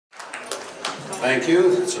Thank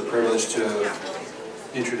you. It's a privilege to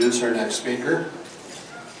introduce our next speaker.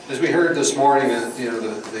 As we heard this morning,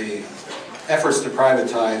 the efforts to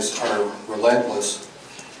privatize are relentless,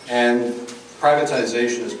 and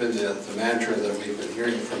privatization has been the mantra that we've been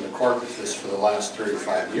hearing from the corporates for the last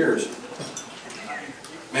 35 years.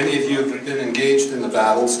 Many of you have been engaged in the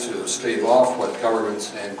battles to stave off what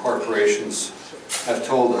governments and corporations have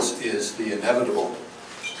told us is the inevitable.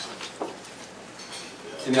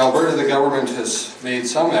 In Alberta, the government has made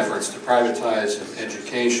some efforts to privatize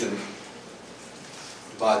education,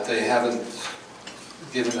 but they haven't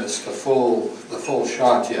given us the full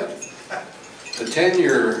shot yet. The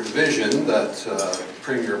 10-year vision that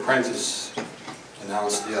Premier Prentice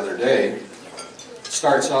announced the other day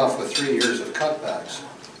starts off with 3 years of cutbacks.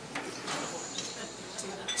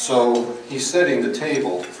 So he's setting the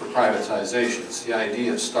table for privatization. It's the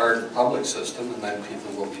idea of start the public system and then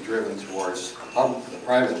people will be driven towards the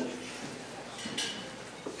private.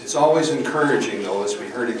 It's always encouraging, though, as we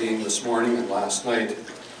heard again this morning and last night,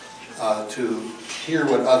 to hear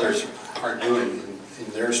what others are doing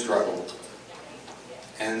in their struggle.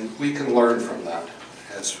 And we can learn from that,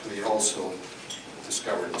 as we also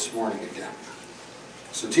discovered this morning again.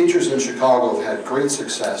 So teachers in Chicago have had great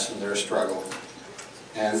success in their struggle,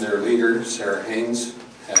 and their leader, Sarah Hainds,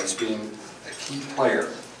 has been a key player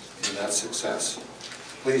in that success.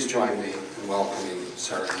 Please join me in welcoming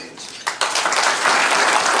Sarah Hainds.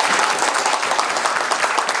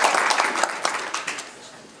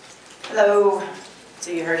 Hello.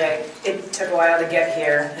 So you heard it took a while to get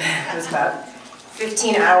here. It was about a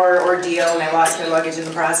 15-hour ordeal, and I lost my luggage in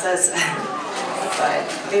the process.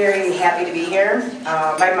 But very happy to be here.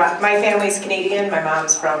 My family's Canadian. My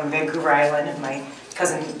mom's from Vancouver Island, and my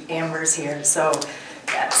cousin Amber's here. So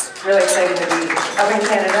that's really excited to be up in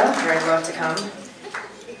Canada, where I'd love to come.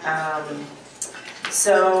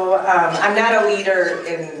 I'm not a leader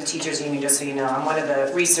in the teachers union, just so you know. I'm one of the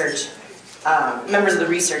members of the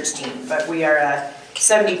research team, but we are a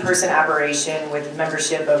 70-person operation with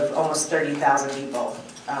membership of almost 30,000 people,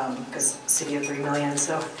 because city of 3 million,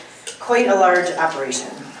 so quite a large operation.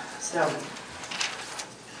 So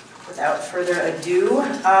without further ado,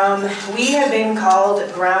 we have been called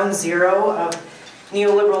ground zero of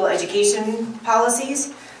neoliberal education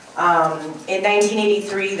policies. In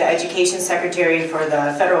 1983, the Education Secretary for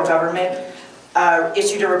the federal government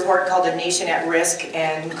issued a report called A Nation at Risk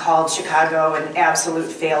and called Chicago an absolute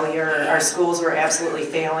failure. Our schools were absolutely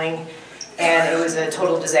failing, and it was a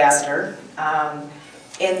total disaster.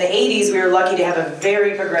 In the 80s, we were lucky to have a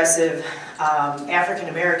very progressive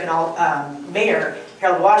African-American mayor,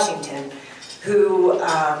 Harold Washington, who,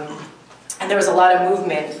 and there was a lot of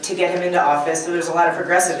movement to get him into office, so there was a lot of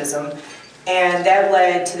progressivism, and that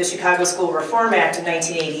led to the Chicago School Reform Act in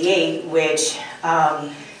 1988, which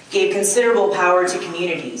gave considerable power to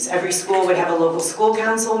communities. Every school would have a local school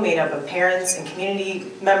council made up of parents and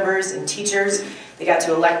community members and teachers. They got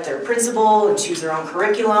to elect their principal and choose their own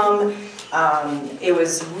curriculum. It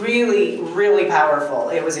was really, really powerful.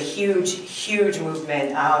 It was a huge, huge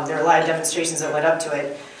movement. There were a lot of demonstrations that led up to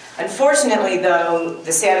it. Unfortunately, though,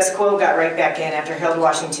 the status quo got right back in after Harold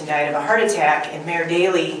Washington died of a heart attack, and Mayor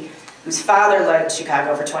Daley, whose father led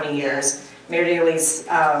Chicago for 20 years, Mayor Daley's,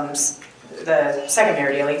 the second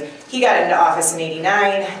Mayor Daley, he got into office in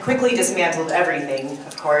 '89, quickly dismantled everything,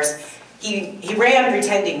 of course. He ran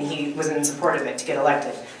pretending he was in support of it to get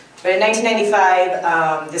elected. But in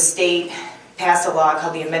 1995, the state passed a law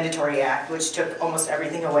called the Amendatory Act, which took almost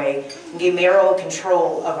everything away and gave mayoral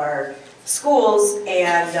control of our schools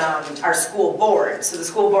and our school board. So the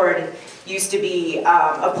school board used to be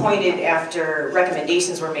appointed after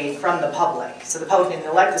recommendations were made from the public. So the public didn't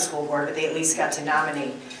elect the school board, but they at least got to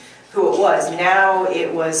nominate who it was. Now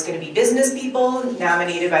it was going to be business people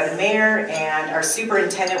nominated by the mayor, and our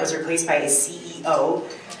superintendent was replaced by a CEO,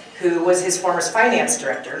 who was his former finance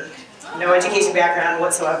director. No education background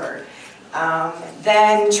whatsoever.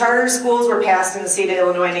 Then charter schools were passed in the state of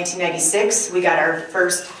Illinois in 1996. We got our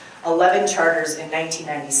first 11 charters in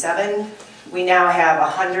 1997. We now have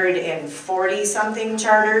 140-something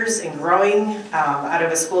charters and growing out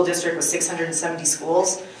of a school district with 670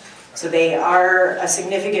 schools. So they are a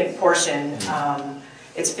significant portion.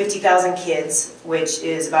 It's 50,000 kids, which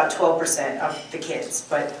is about 12% of the kids,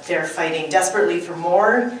 but they're fighting desperately for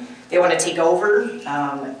more. They want to take over,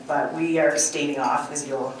 but we are staving off, as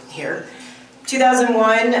you'll hear.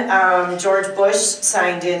 2001, George Bush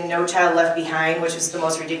signed in No Child Left Behind, which was the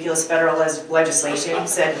most ridiculous federal legislation.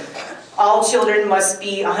 Said all children must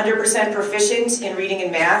be 100% proficient in reading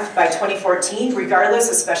and math by 2014, regardless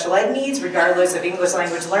of special ed needs, regardless of English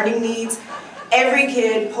language learning needs. every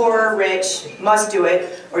kid, poor or rich, must do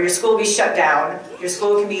it, or your school will be shut down. Your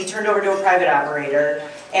school can be turned over to a private operator,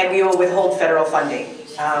 and we will withhold federal funding.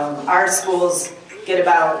 Our schools get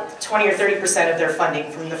about 20 or 30% of their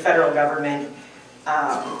funding from the federal government,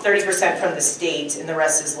 30% from the state, and the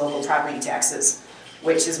rest is local property taxes,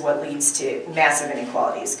 which is what leads to massive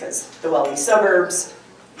inequalities, because the wealthy suburbs,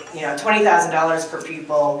 you know, $20,000 per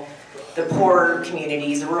pupil. The poor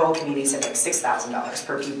communities, the rural communities, have like $6,000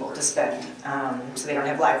 per pupil to spend, so they don't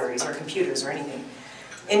have libraries or computers or anything.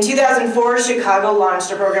 In 2004, Chicago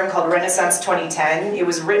launched a program called Renaissance 2010. It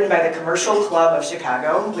was written by the Commercial Club of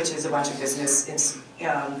Chicago, which is a bunch of businesses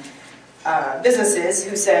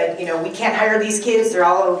who said, you know, we can't hire these kids. They're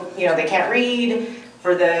all, you know, they can't read.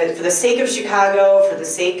 For the sake of Chicago, for the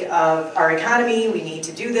sake of our economy, we need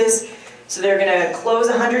to do this. So they're going to close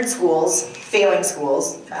 100 schools, failing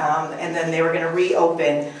schools, and then they were going to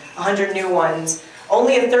reopen 100 new ones,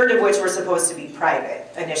 only a third of which were supposed to be private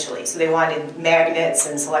initially. So they wanted magnets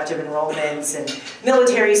and selective enrollments and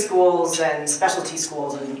military schools and specialty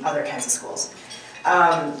schools and other kinds of schools.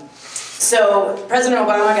 So President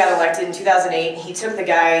Obama got elected in 2008. He took the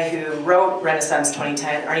guy who wrote Renaissance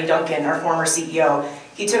 2010, Arnie Duncan, our former CEO,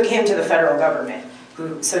 he took him to the federal government.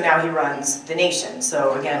 So now he runs the nation.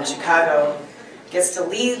 So again, Chicago gets to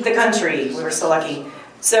lead the country. We were so lucky.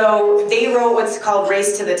 So they wrote what's called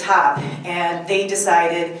Race to the Top, and they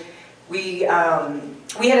decided we had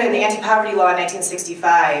an anti-poverty law in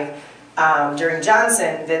 1965 during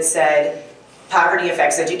Johnson that said poverty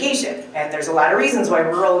affects education, and there's a lot of reasons why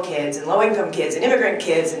rural kids and low-income kids and immigrant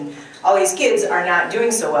kids and all these kids are not doing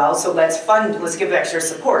so well. So let's give extra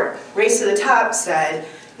support. Race to the Top said,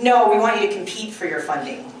 no, we want you to compete for your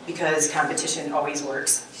funding, because competition always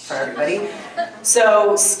works for everybody.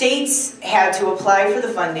 So states had to apply for the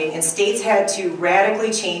funding, and states had to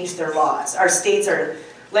radically change their laws. Our states are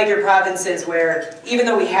like your provinces, where even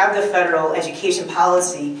though we have the federal education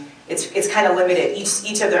policy, it's kind of limited.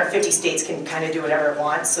 Each of their 50 states can kind of do whatever it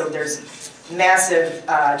wants, so there's massive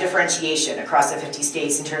differentiation across the 50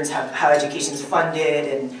 states in terms of how education is funded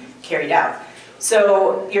and carried out.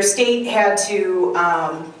 So your state had to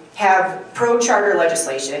have pro-charter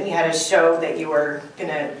legislation. You had to show that you were going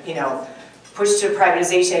to, you know, push to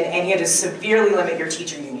privatization, and you had to severely limit your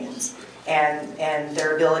teacher unions and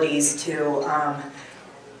their abilities to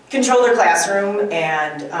control their classroom,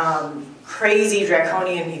 and crazy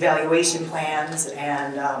draconian evaluation plans,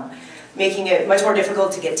 and making it much more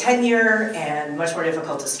difficult to get tenure and much more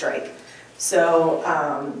difficult to strike. So,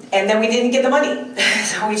 and then we didn't get the money.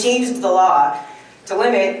 So we changed the law to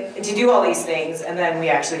limit, to do all these things, and then we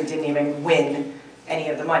actually didn't even win any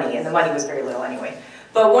of the money, and the money was very little anyway.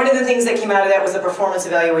 But one of the things that came out of that was the Performance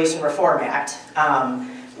Evaluation Reform Act,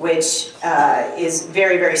 which is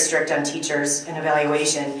very, very strict on teachers and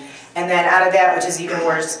evaluation. And then out of that, which is even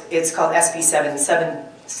worse, it's called SB 7,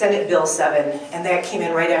 Senate Bill 7, and that came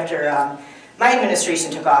in right after my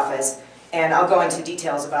administration took office. And I'll go into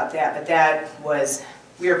details about that, but that was,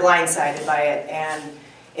 we were blindsided by it, and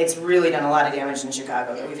it's really done a lot of damage in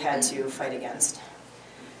Chicago that we've had to fight against.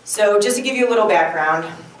 So just to give you a little background,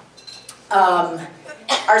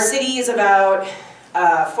 our city is about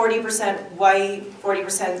 40% white,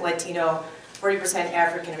 40% Latino, 40%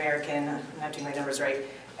 African American, I'm not doing my numbers right,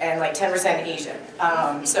 and like 10% Asian.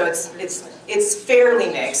 So it's fairly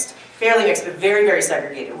mixed, but very, very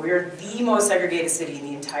segregated. We're the most segregated city in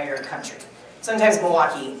the entire country. Sometimes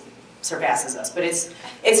Milwaukee surpasses us, but it's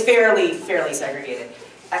fairly segregated,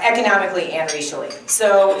 economically and racially.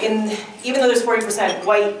 So even though there's 40%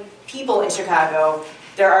 white people in Chicago,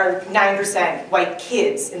 there are 9% white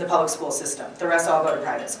kids in the public school system. The rest all go to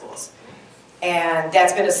private schools. And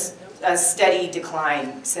that's been a steady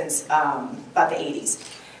decline since about the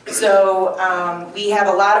 80s. So we have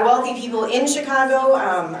a lot of wealthy people in Chicago.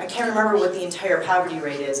 I can't remember what the entire poverty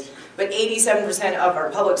rate is, but 87% of our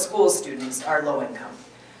public school students are low income.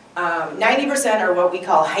 90% are what we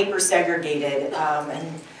call hyper-segregated,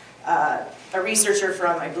 and a researcher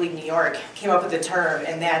from, I believe, New York came up with the term,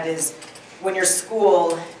 and that is when your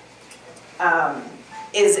school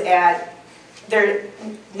is at,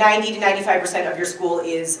 90 to 95% of your school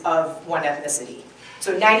is of one ethnicity.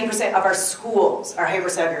 So 90% of our schools are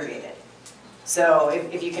hyper-segregated. So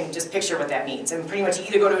if you can just picture what that means. And pretty much you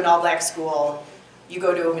either go to an all-black school, you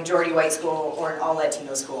go to a majority white school, or an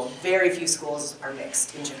all-Latino school. Very few schools are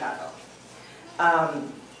mixed in Chicago.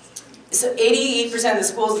 So 88% of the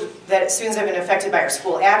schools that students have been affected by our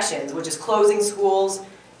school actions, which is closing schools,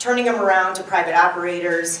 turning them around to private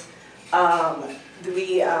operators.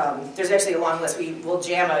 There's actually a long list. We will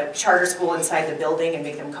jam a charter school inside the building and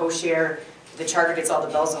make them co-share. The charter gets all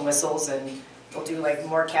the bells and whistles, and They'll do like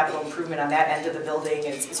more capital improvement on that end of the building.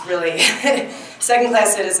 It's really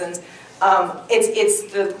second-class citizens.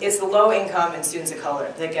 It's the low income and students of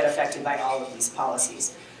color that get affected by all of these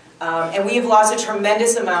policies. And we have lost a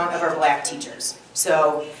tremendous amount of our black teachers.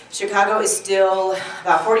 So Chicago is still,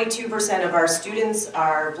 about 42% of our students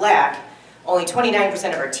are black, only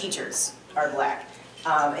 29% of our teachers are black.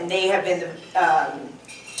 And they have been the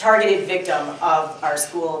targeted victim of our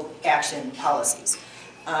school action policies.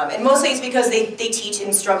 And mostly it's because they teach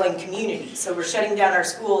in struggling communities. So we're shutting down our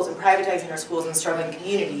schools and privatizing our schools in struggling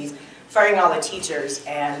communities, firing all the teachers,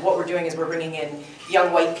 and what we're doing is we're bringing in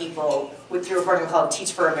young white people through a program called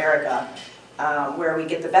Teach for America, where we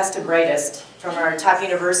get the best and brightest from our top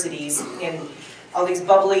universities, and all these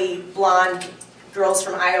bubbly, blonde girls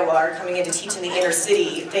from Iowa are coming in to teach in the inner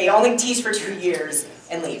city. They only teach for 2 years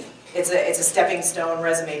and leave. It's a stepping stone,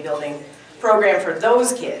 resume building program for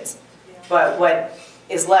those kids. But what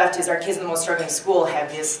is left is our kids in the most struggling school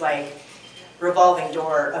have this like revolving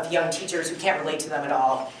door of young teachers who can't relate to them at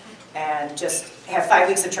all, and just have 5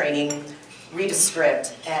 weeks of training, read a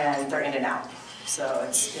script, and they're in and out. So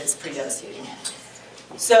it's pretty devastating.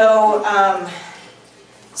 So,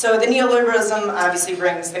 so the neoliberalism obviously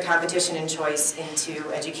brings the competition and choice into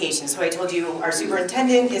education. So I told you our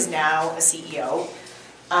superintendent is now a CEO.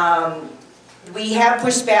 We have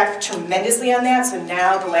pushed back tremendously on that, so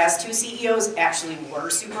now the last 2 CEOs actually were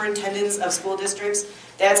superintendents of school districts.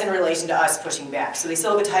 That's in relation to us pushing back. So they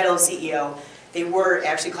still have a title of CEO. They were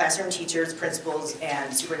actually classroom teachers, principals,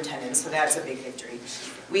 and superintendents, so that's a big victory.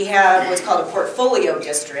 We have what's called a portfolio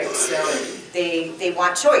district, so they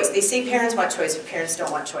want choice. They say parents want choice, but parents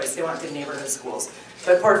don't want choice. They want good neighborhood schools.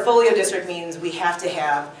 But portfolio district means we have to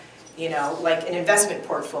have, you know, like an investment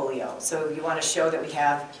portfolio. So you want to show that we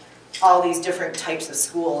have all these different types of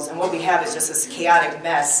schools, and what we have is just this chaotic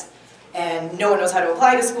mess, and no one knows how to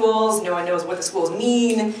apply to schools, no one knows what the schools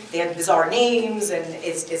mean, they have bizarre names, and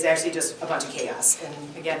it's actually just a bunch of chaos. And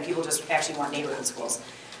again, people just actually want neighborhood schools.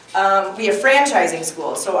 We have franchising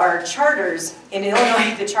schools, so our charters, in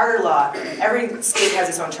Illinois, the charter law, every state has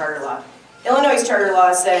its own charter law. Illinois' charter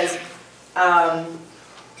law says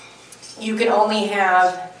you can only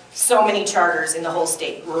have so many charters in the whole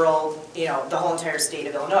state, rural, you know, the whole entire state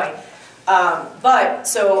of Illinois.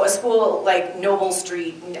 So a school like Noble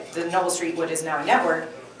Street, the Noble Street, what is now a network,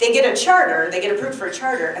 they get a charter, they get approved for a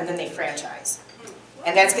charter, and then they franchise.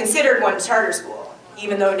 And that's considered one charter school,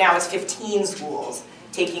 even though now it's 15 schools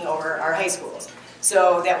taking over our high schools.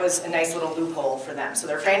 So that was a nice little loophole for them. So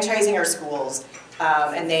they're franchising our schools,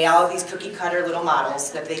 and they all have these cookie cutter little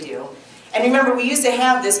models that they do. And remember, we used to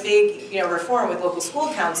have this big, reform with local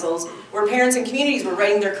school councils where parents and communities were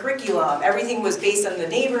writing their curriculum. Everything was based on the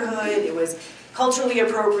neighborhood. It was culturally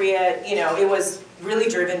appropriate. It was really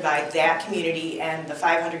driven by that community and the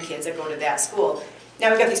 500 kids that go to that school.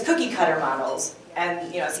 Now we've got these cookie cutter models,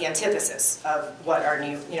 and it's the antithesis of what our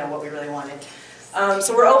new, what we really wanted.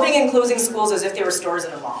 So we're opening and closing schools as if they were stores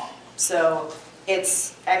in a mall. So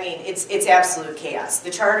it's absolute chaos.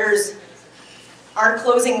 The charters aren't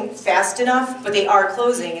closing fast enough, but they are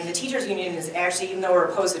closing, and the teachers union is actually, even though we're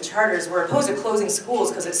opposed to charters, we're opposed to closing schools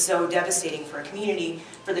because it's so devastating for a community,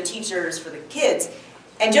 for the teachers, for the kids.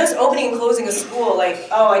 And just opening and closing a school, like,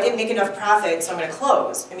 oh, I didn't make enough profit, so I'm going to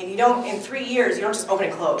close. I mean, you don't, in 3 years, you don't just open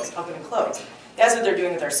and close, open and close. That's what they're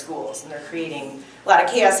doing with our schools, and they're creating a lot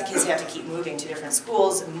of chaos. The kids have to keep moving to different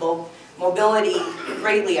schools. Mobility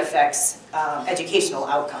greatly affects educational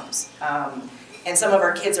outcomes. And some of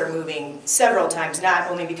our kids are moving several times, not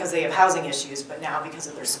only because they have housing issues, but now because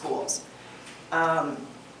of their schools.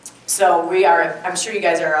 So we are, I'm sure you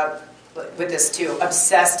guys are up with this too,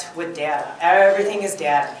 obsessed with data. Everything is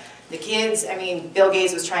data. The kids, Bill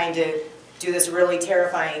Gates was trying to do this really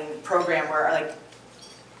terrifying program where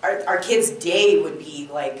our kids' day would be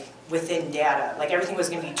within data. Everything was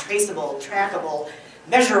going to be traceable, trackable,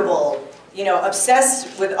 measurable.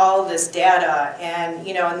 Obsessed with all this data, and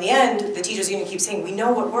in the end, the teachers union keeps saying, we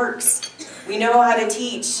know what works. We know how to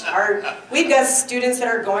teach. We've got students that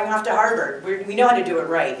are going off to Harvard. We know how to do it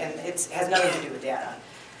right, and it has nothing to do with data.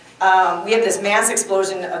 We have this mass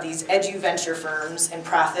explosion of these edu-venture firms and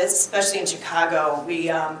profits, especially in Chicago.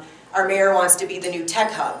 Our mayor wants to be the new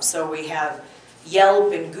tech hub, so we have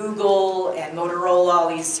Yelp and Google and Motorola, all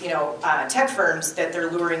these tech firms that they're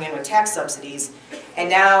luring in with tax subsidies. And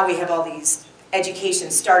now we have all these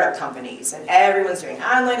education startup companies, and everyone's doing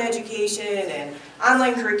online education and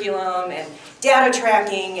online curriculum and data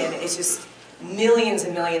tracking, and it's just millions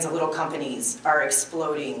and millions of little companies are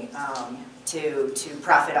exploding to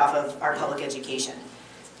profit off of our public education.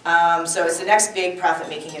 So it's the next big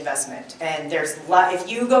profit-making investment. And there's if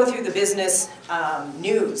you go through the business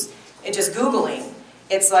news, and just Googling,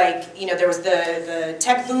 it's like, you know, there was the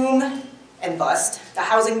tech boom and bust, the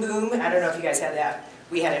housing boom, I don't know if you guys had that,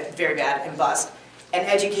 we had it very bad, and bust, and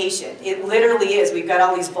education. It literally is, we've got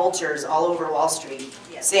all these vultures all over Wall Street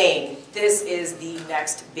saying this is the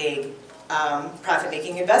next big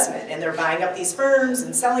profit-making investment, and they're buying up these firms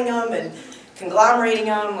and selling them and conglomerating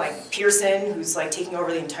them, like Pearson, who's like taking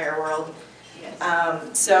over the entire world.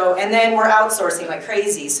 And then we're outsourcing like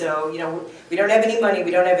crazy. So, you know, we don't have any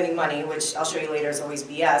money, which I'll show you later is always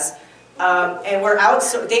BS. And we're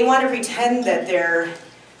they want to pretend that they're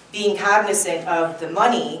being cognizant of the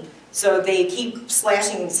money, so they keep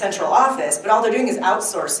slashing central office, but all they're doing is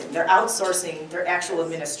outsourcing. They're outsourcing their actual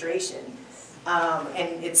administration.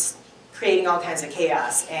 And it's creating all kinds of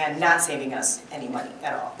chaos and not saving us any money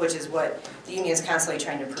at all, which is what the union is constantly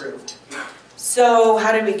trying to prove. So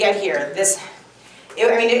how did we get here?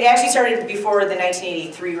 It actually started before the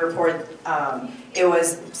 1983 report. It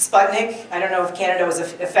was Sputnik. I don't know if Canada was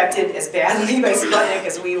affected as badly by Sputnik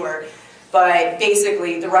as we were, but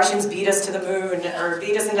basically the Russians beat us to the moon, or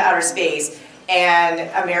beat us into outer space, and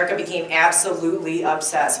America became absolutely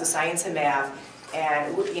obsessed with science and math,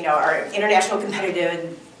 and you know, our international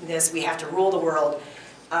competitiveness, we have to rule the world,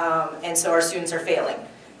 and so our students are failing.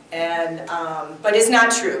 And, but it's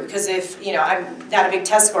not true, because if, you know, I'm not a big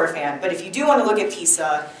test score fan, but if you do want to look at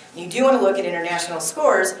PISA, you do want to look at international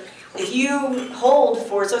scores, if you hold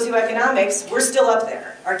for socioeconomics, we're still up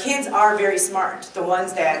there. Our kids are very smart, the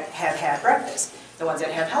ones that have had breakfast, the ones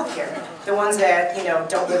that have health care, the ones that, you know,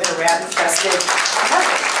 don't live in a rat-infested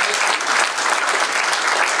apartment.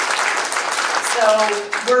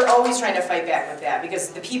 So we're always trying to fight back with that, because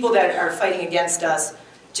the people that are fighting against us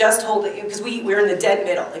just hold it, because we're in the dead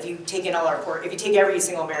middle. If you take in if you take every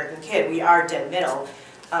single American kid, we are dead middle,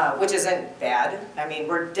 which isn't bad. I mean,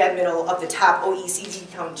 we're dead middle of the top OECD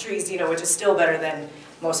countries, you know, which is still better than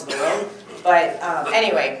most of the world. But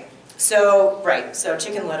anyway, so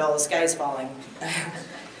Chicken Little, the sky is falling.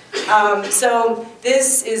 So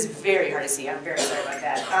this is very hard to see. I'm very sorry about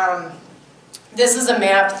that. This is a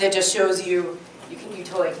map that just shows you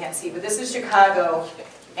totally can't see, but this is Chicago,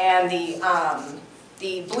 and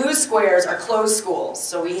the blue squares are closed schools,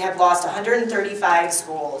 so we have lost 135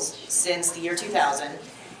 schools since the year 2000.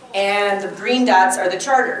 And the green dots are the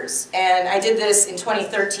charters. And I did this in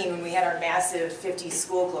 2013 when we had our massive 50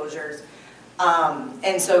 school closures.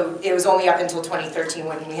 And so it was only up until 2013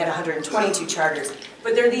 when we had 122 charters.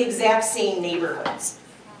 But they're the exact same neighborhoods.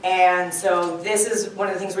 And so this is one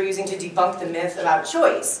of the things we're using to debunk the myth about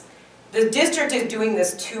choice. The district is doing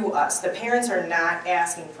this to us. The parents are not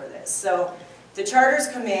asking for this. So the charters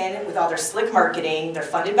come in with all their slick marketing. They're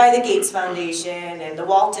funded by the Gates Foundation and the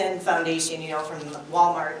Walton Foundation, you know, from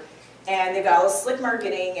Walmart. And they've got all this slick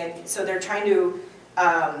marketing, and so they're trying to,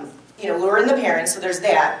 you know, lure in the parents, so there's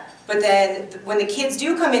that. But then when the kids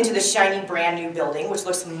do come into the shiny brand new building, which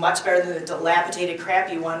looks much better than the dilapidated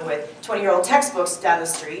crappy one with 20-year-old textbooks down the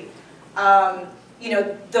street, you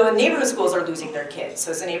know, the neighborhood schools are losing their kids.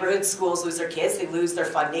 So as the neighborhood schools lose their kids, they lose their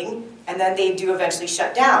funding, and then they do eventually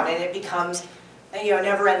shut down, and it becomes, you know, a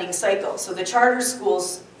never-ending cycle. So the charter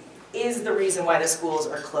schools is the reason why the schools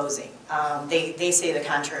are closing. They say the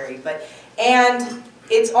contrary, and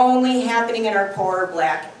it's only happening in our poor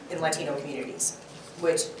Black and Latino communities,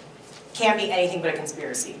 which can't be anything but a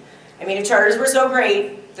conspiracy. I mean, if charters were so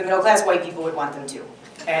great, the middle-class white people would want them too,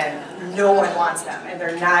 and no one wants them, and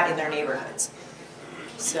they're not in their neighborhoods.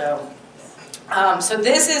 So, so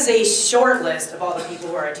this is a short list of all the people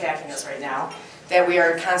who are attacking us right now that we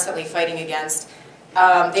are constantly fighting against.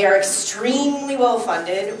 They are extremely well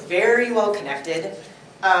funded, very well connected.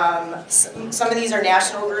 Some of these are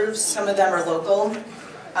national groups, some of them are local.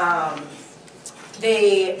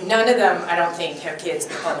 None of them, I don't think, have kids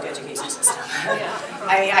in the public education system.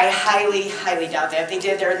 I highly, highly doubt that. If they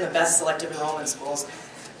did, they're in the best selective enrollment schools.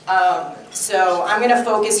 So I'm going to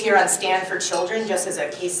focus here on Stand for Children just as a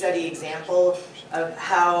case study example of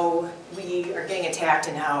how we are getting attacked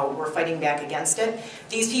and how we're fighting back against it.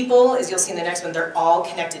 These people, as you'll see in the next one, they're all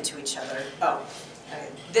connected to each other.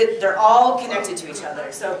 They're all connected to each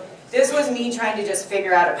other. So this was me trying to just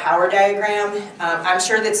figure out a power diagram. I'm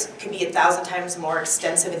sure this could be 1,000 times more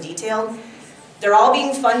extensive and detailed. They're all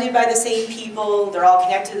being funded by the same people. They're all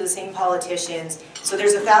connected to the same politicians. So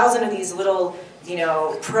there's 1,000 of these little, you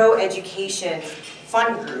know, pro-education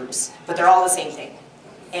fund groups, but they're all the same thing.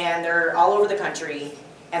 And they're all over the country,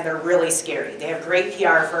 and they're really scary. They have great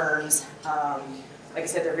PR firms. Like I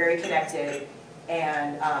said, they're very connected,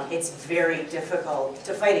 and it's very difficult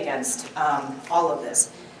to fight against all of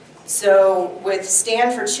this. So with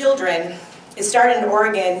Stand for Children, it started in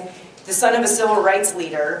Oregon, The son of a civil rights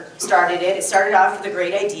leader started it. It started off with a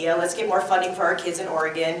great idea. Let's get more funding for our kids in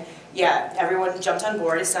Oregon. Yeah, everyone jumped on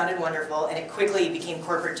board. It sounded wonderful, and it quickly became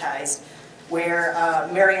corporatized, where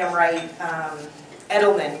Miriam Wright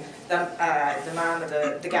Edelman, the mom of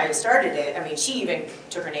the guy who started it, I mean, she even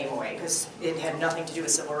took her name away because it had nothing to do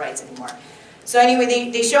with civil rights anymore. So anyway,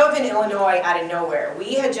 they show up in Illinois out of nowhere.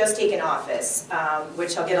 We had just taken office,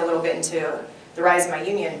 which I'll get a little bit into the rise of my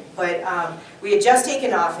union, but we had just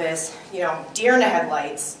taken office, you know, deer in the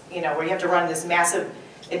headlights, you know, where you have to run this massive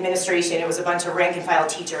administration. It was a bunch of rank and file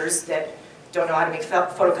teachers that don't know how to make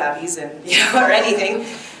photocopies and, you know, or anything.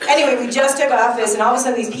 Anyway, we just took office, and all of a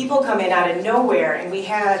sudden these people come in out of nowhere, and we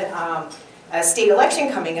had a state election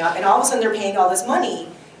coming up, and all of a sudden they're paying all this money.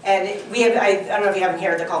 And we have, I don't know if you have them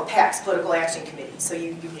here, they're called PACs, Political Action Committees. So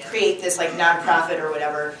you create this like nonprofit or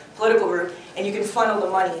whatever political group, and you can funnel the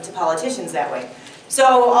money to politicians that way. So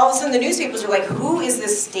all of a sudden the newspapers are like, who is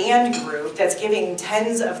this stand group that's giving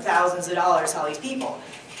tens of thousands of dollars to all these people?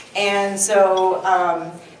 And so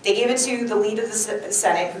they gave it to the lead of the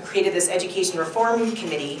Senate, who created this education reform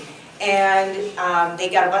committee, and they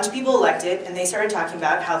got a bunch of people elected, and they started talking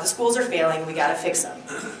about how the schools are failing, we gotta fix them.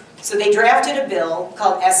 So they drafted a bill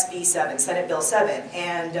called SB 7, Senate Bill 7,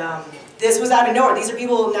 and this was out of nowhere. These are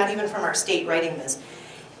people not even from our state writing this.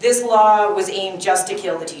 This law was aimed just to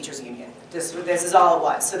kill the teachers' union. This is all it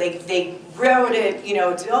was. So they wrote it, you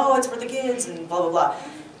know, oh, it's for the kids and blah, blah,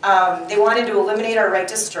 blah. They wanted to eliminate our right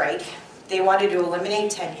to strike. They wanted to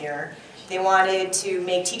eliminate tenure. They wanted to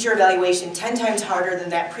make teacher evaluation 10 times harder than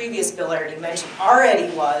that previous bill I already mentioned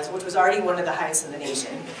already was, which was already one of the highest in the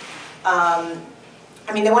nation.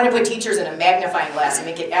 I mean, they want to put teachers in a magnifying glass and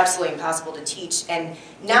make it absolutely impossible to teach and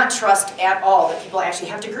not trust at all that people actually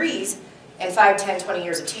have degrees and 5, 10, 20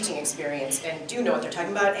 years of teaching experience and do know what they're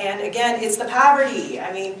talking about. And again, it's the poverty.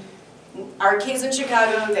 I mean, our kids in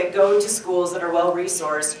Chicago that go to schools that are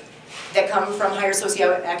well-resourced, that come from higher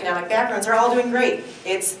socio-economic backgrounds are all doing great.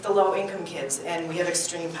 It's the low-income kids, and we have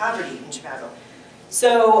extreme poverty in Chicago.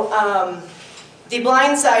 So, they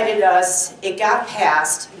blindsided us, it got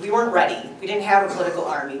passed, we weren't ready, we didn't have a political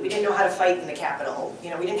army, we didn't know how to fight in the Capitol, you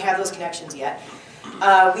know, we didn't have those connections yet.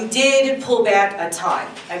 We did pull back a ton.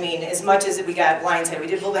 I mean, as much as we got blindsided, we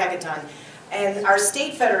did pull back a ton. And our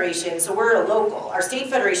state federation, so we're a local, our state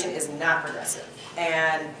federation is not progressive,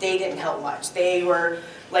 and they didn't help much. They were,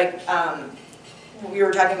 like we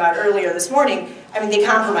were talking about earlier this morning, I mean, they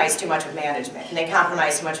compromised too much with management, and they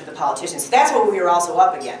compromised too much with the politicians. So that's what we were also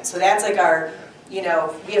up against. So that's like our, you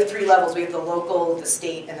know, we have 3 levels. We have the local, the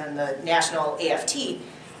state, and then the national AFT.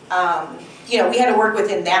 You know, we had to work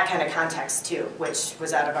within that kind of context too, which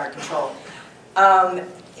was out of our control.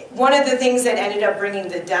 One of the things that ended up bringing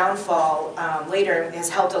the downfall later has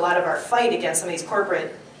helped a lot of our fight against some of these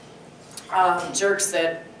corporate jerks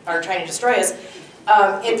that are trying to destroy us.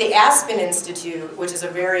 At the Aspen Institute, which is a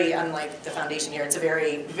very, unlike the foundation here, it's a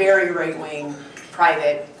very, very right-wing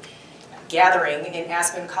private gathering in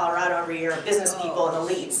Aspen, Colorado every year of business people and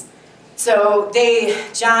elites. So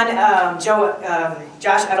Josh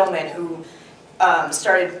Edelman, who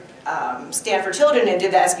started Stand for Children and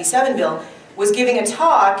did the SB 7 bill, was giving a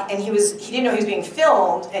talk, and he didn't know he was being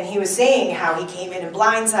filmed, and he was saying how he came in and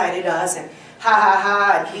blindsided us, and ha ha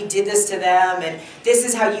ha, and we did this to them, and this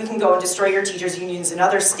is how you can go and destroy your teachers' unions in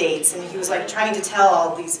other states, and he was like trying to tell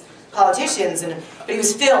all these politicians, but he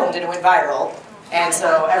was filmed and it went viral. And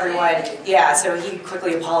so everyone, yeah, so he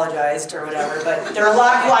quickly apologized or whatever, but they're a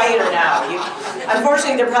lot quieter now.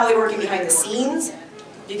 Unfortunately, they're probably working behind the scenes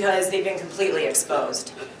because they've been completely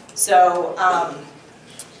exposed. So,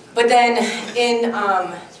 but then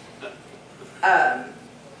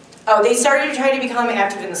they started to try to become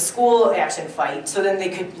active in the school action fight, so then they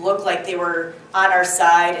could look like they were on our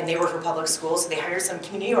side and they were for public schools. So they hired some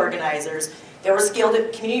community organizers that were skilled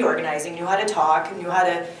at community organizing, knew how to talk, knew how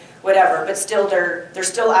to whatever, but still they're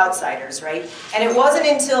still outsiders, right? And it wasn't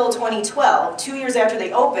until 2012, 2 years after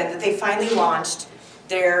they opened, that they finally launched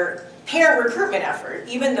their parent recruitment effort,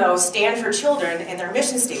 even though Stand for Children and their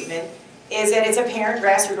mission statement is that it's a parent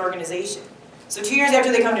grassroots organization. So 2 years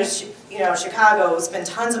after they come to Chicago, spend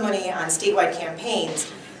tons of money on statewide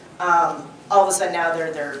campaigns, all of a sudden now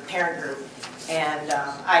they're their parent group. And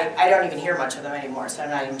I don't even hear much of them anymore, so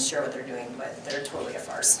I'm not even sure what they're doing, but they're totally a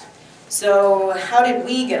farce. So how did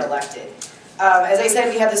we get elected? As I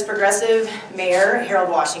said, we had this progressive mayor, Harold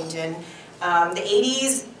Washington. The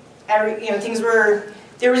 80s, things were,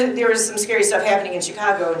 there was some scary stuff happening in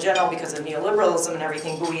Chicago in general because of neoliberalism and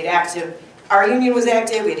everything, but we had our union was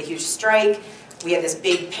active, we had a huge strike, we had this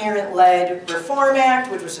big parent-led reform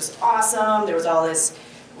act, which was just awesome. There was all this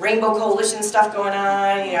Rainbow Coalition stuff going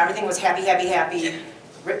on, everything was happy, happy, happy.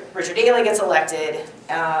 Richard Daley gets elected,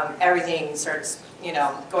 everything starts,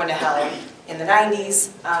 going to hell in the 90s,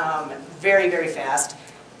 very, very fast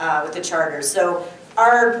with the charters. So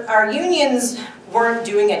our unions weren't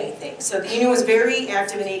doing anything. So the union was very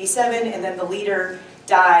active in '87, and then the leader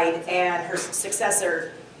died, and her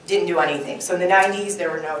successor didn't do anything. So in the 90s,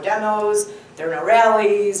 there were no demos, there were no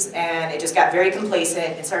rallies, and it just got very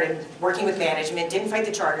complacent and started working with management, didn't fight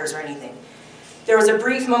the charters or anything. There was a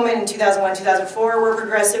brief moment in 2001, 2004 where a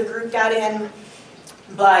progressive group got in,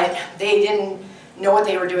 but they didn't know what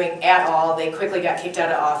they were doing at all. They quickly got kicked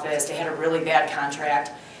out of office. They had a really bad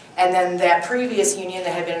contract. And then that previous union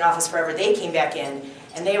that had been in office forever, they came back in,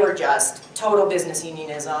 and they were just total business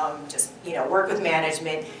unionism, just, work with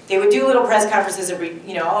management. They would do little press conferences every,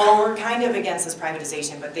 oh, we're kind of against this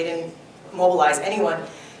privatization, but they didn't mobilize anyone.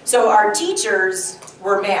 So our teachers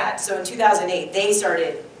were mad. So in 2008, they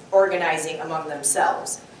started organizing among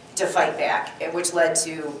themselves to fight back, which led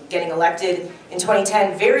to getting elected in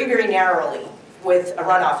 2010 very, very narrowly with a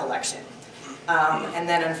runoff election. And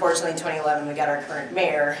then unfortunately in 2011 we got our current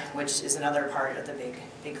mayor, which is another part of the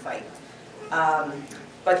big fight.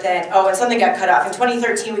 But then, and something got cut off. In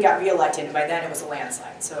 2013 we got re-elected, and by then it was a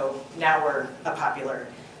landslide. So now we're a popular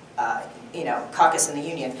caucus in the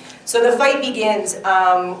union. So the fight begins.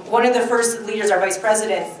 One of the first leaders, our vice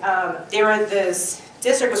president, this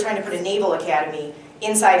district was trying to put a naval academy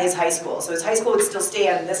inside his high school. So his high school would still stay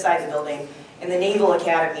on this side of the building, and the naval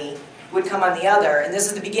academy would come on the other. And this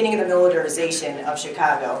is the beginning of the militarization of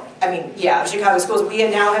Chicago. Of Chicago schools. We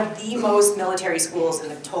now have the most military schools in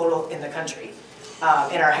the country,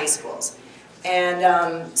 in our high schools.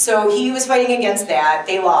 And so he was fighting against that.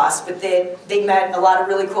 They lost, but they met a lot of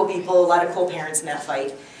really cool people, a lot of cool parents in that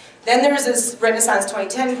fight. Then there was this Renaissance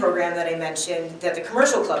 2010 program that I mentioned that the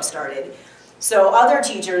commercial club started. So other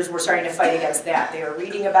teachers were starting to fight against that. They were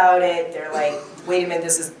reading about it. They're like, wait a minute,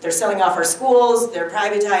 they're selling off our schools. They're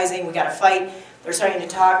privatizing. We got to fight. They're starting to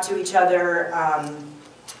talk to each other.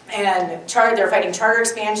 And they're fighting charter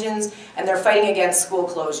expansions, and they're fighting against school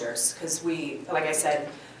closures because we, like I said,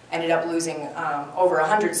 ended up losing over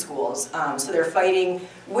 100 schools. So they're fighting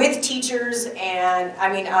with teachers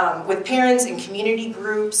and, with parents and community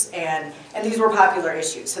groups, and these were popular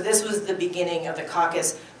issues. So this was the beginning of the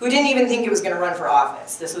caucus, who didn't even think it was going to run for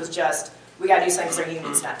office. This was just, we got to do something because our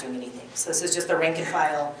union's not doing anything. So this is just the rank and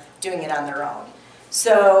file doing it on their own.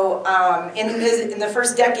 So in the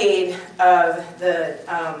first decade of the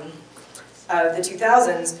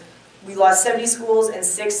 2000s, we lost 70 schools and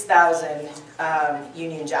 6,000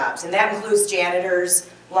 union jobs. And that includes janitors,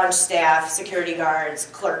 lunch staff, security guards,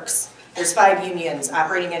 clerks. There's 5 unions,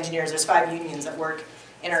 operating engineers, there's 5 unions that work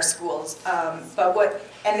in our schools.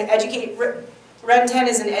 Red 10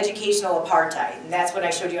 is an educational apartheid, and that's what I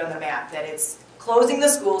showed you on the map, that it's closing the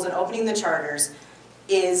schools and opening the charters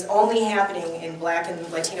is only happening in Black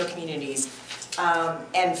and Latino communities.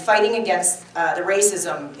 And fighting against the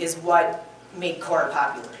racism is what made CORE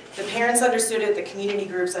popular. The parents understood it, the community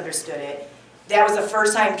groups understood it. That was the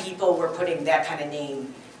first time people were putting that kind of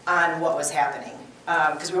name on what was happening.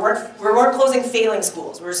 Because we weren't closing failing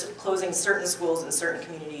schools, we were closing certain schools in certain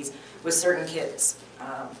communities with certain kids.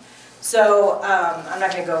 I'm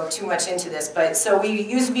not going to go too much into this, but so we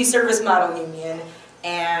used to be service model union,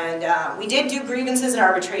 and we did do grievances and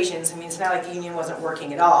arbitrations. It's not like the union wasn't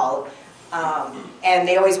working at all. And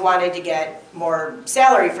they always wanted to get more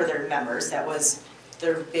salary for their members. That was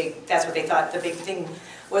that's what they thought the big thing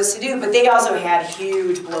was to do. But they also had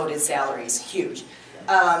huge bloated salaries, huge.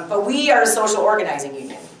 But we are a social organizing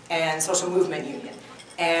union and social movement union.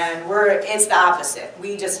 And it's the opposite.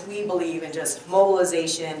 We believe in just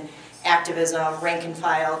mobilization, activism, rank and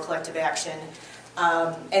file, collective action.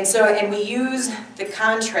 And we use the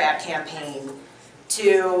contract campaign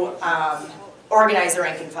to organize the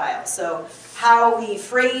rank and file. So how we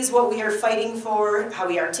phrase what we are fighting for, how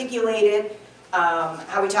we articulate it,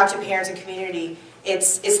 how we talk to parents and community,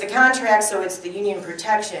 it's the contract, so it's the union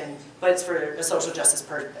protection, but it's for a social justice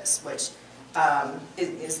purpose, which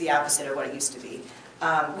is the opposite of what it used to be.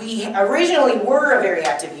 We originally were a very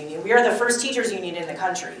active union. We are the first teachers union in the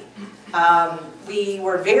country. We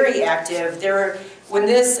were very active. When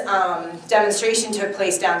this demonstration took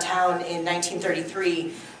place downtown in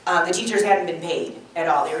 1933, the teachers hadn't been paid at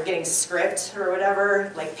all. They were getting script or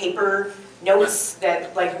whatever, like paper notes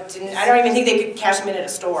that I don't even think they could cash them in at a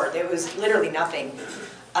store. There was literally nothing.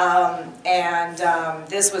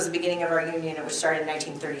 This was the beginning of our union, which started in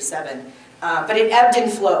 1937. But it ebbed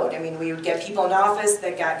and flowed. We would get people in office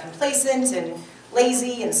that got complacent and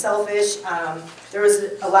lazy and selfish. There was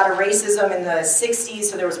a lot of racism in the 60s,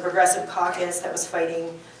 so there was a progressive caucus that was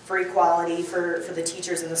fighting for equality for the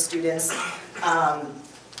teachers and the students.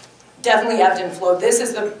 Definitely ebbed and flowed. This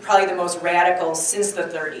is probably the most radical since the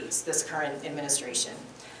 30s, this current administration.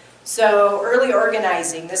 So early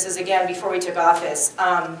organizing, this is again before we took office.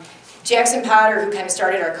 Jackson Potter, who kind of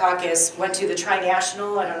started our caucus, went to the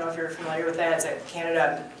Tri-National, I don't know if you're familiar with that, it's a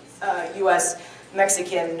Canada, US,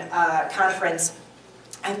 Mexican conference,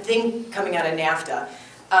 I think coming out of NAFTA.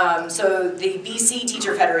 So the BC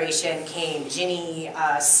Teacher Federation came, Ginny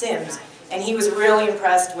Sims, and he was really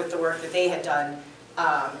impressed with the work that they had done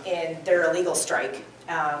in their illegal strike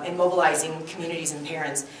and mobilizing communities and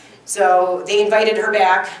parents. So they invited her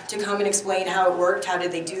back to come and explain how it worked. How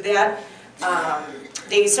did they do that?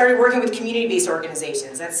 They started working with community-based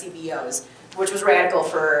organizations, that's CBOs, which was radical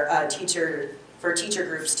for teacher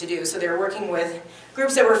groups to do. So they were working with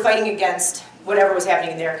groups that were fighting against whatever was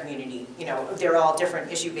happening in their community. You know, they're all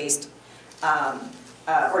different issue-based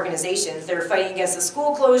organizations. They were fighting against the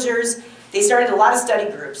school closures. They started a lot of study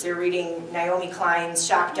groups. They were reading Naomi Klein's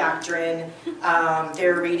Shock Doctrine. They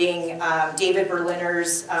were reading David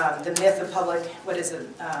Berliner's The Myth of Public, what is it,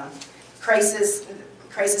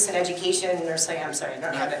 Crisis in Education, or say, I'm sorry, I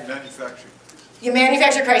don't have it. Manufacturing. Yeah,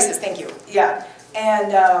 Manufacturing Crisis, thank you, yeah.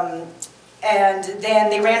 And then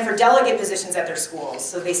they ran for delegate positions at their schools.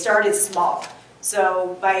 So they started small.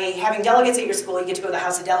 So by having delegates at your school, you get to go to the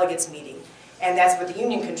House of Delegates meeting. And that's what the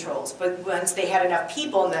union controls. But once they had enough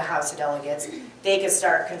people in the House of Delegates, they could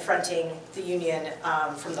start confronting the union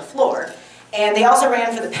from the floor. And they also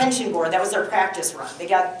ran for the pension board. That was their practice run. They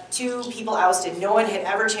got 2 people ousted. No one had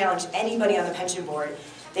ever challenged anybody on the pension board.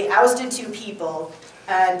 They ousted 2 people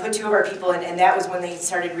and put 2 of our people in, and that was when they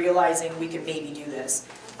started realizing we could maybe do this.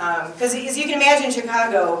 Because as you can imagine in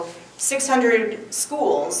Chicago, 600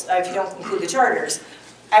 schools, if you don't include the charters,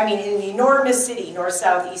 I mean, in an enormous city, north,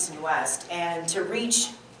 south, east, and west, and to reach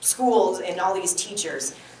schools and all these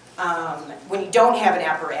teachers, when you don't have an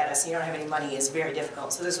apparatus and you don't have any money, is very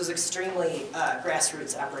difficult. So this was extremely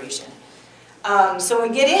grassroots operation. So when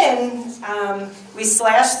we get in, we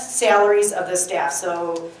slashed salaries of the staff.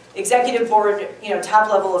 So executive board, you know, top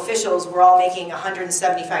level officials were all making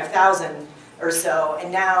 $175,000 or so,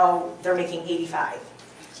 and now they're making $85,000.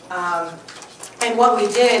 And what we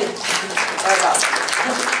did, that's awesome.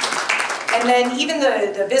 And then even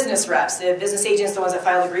the business reps, the business agents, the ones that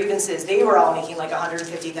file the grievances, they were all making like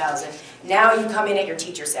 $150,000. Now you come in at your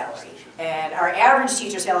teacher salary. And our average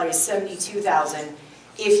teacher salary is $72,000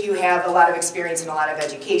 if you have a lot of experience and a lot of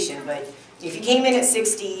education. But if you came in at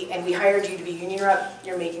 60 and we hired you to be union rep,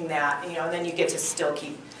 you're making that, you know, and then you get to still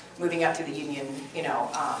keep moving up through the union, you know,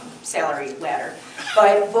 salary ladder.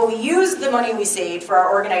 But we use the money we saved for our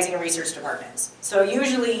organizing and research departments. So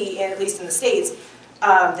usually, at least in the States,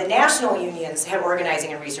 the national unions have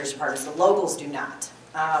organizing and research departments. The locals do not.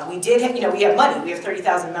 We did, you know, we have money. We have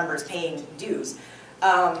 30,000 members paying dues.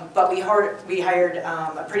 But we hired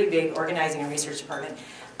a pretty big organizing and research department.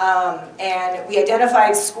 And we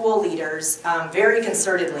identified school leaders very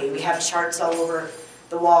concertedly. We have charts all over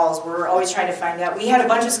the walls. We're always trying to find out. We had a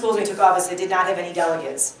bunch of schools when we took office that did not have any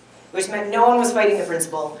delegates, which meant no one was fighting the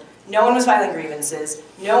principal, no one was filing grievances,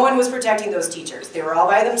 no one was protecting those teachers. They were all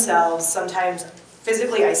by themselves, sometimes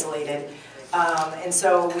physically isolated. And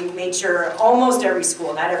so we made sure almost every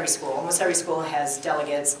school, not every school, almost every school has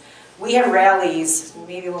delegates. We have rallies,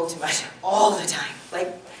 maybe a little too much, all the time,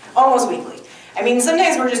 like almost weekly. I mean,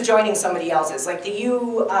 sometimes we're just joining somebody else's, like the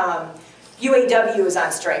UAW is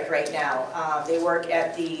on strike right now. They work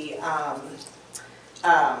at the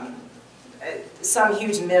some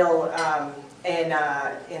huge mill in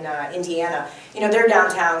Indiana. You know, they're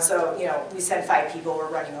downtown, so you know we send 5 people. We're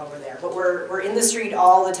running over there, but we're in the street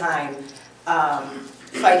all the time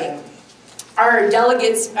fighting. Our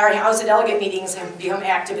delegates, our House of Delegate meetings have become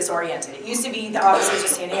activist oriented. It used to be the officers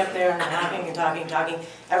just standing up there and talking and talking and talking.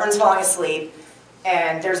 Everyone's falling asleep,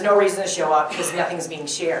 and there's no reason to show up because nothing's being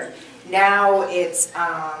shared. Now it's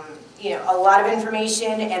you know, a lot of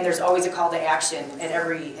information, and there's always a call to action at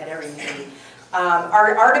every meeting.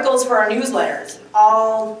 Our articles for our newsletters,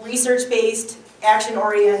 all research-based,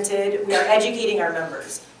 action-oriented. We are educating our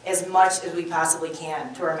members as much as we possibly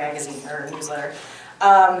can through our magazine or our newsletter.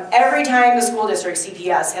 Every time the school district,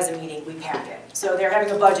 CPS, has a meeting, we pack it. So they're having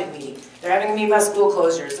a budget meeting. They're having a meeting about school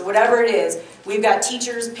closures. So whatever it is, we've got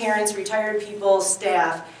teachers, parents, retired people,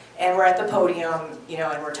 staff, and we're at the podium, you know,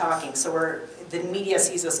 and we're talking. So the media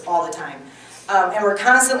sees us all the time. And we're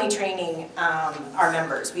constantly training our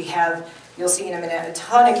members. We have, you'll see in a minute, a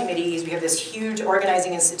ton of committees. We have this huge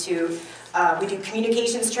organizing institute. We do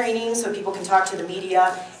communications training so people can talk to the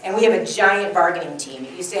media, and we have a giant bargaining team.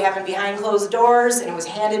 It used to happen behind closed doors, and it was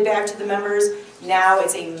handed back to the members. Now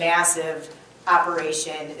it's a massive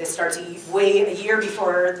operation. It starts a year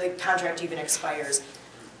before the contract even expires.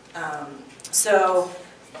 So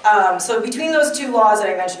between those two laws that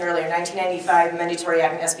I mentioned earlier, 1995 Mandatory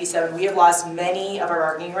Act and SB 7, we have lost many of our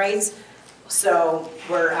bargaining rights. So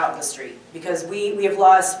we're out in the street because we have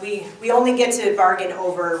lost, we only get to bargain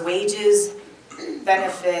over wages,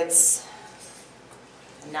 benefits,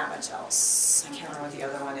 and not much else. I can't remember what the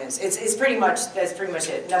other one is. It's pretty much, that's pretty much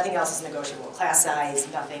it. Nothing else is negotiable. Class size,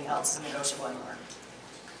 nothing else is negotiable anymore.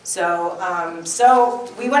 So,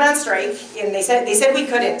 so we went on strike, and they said we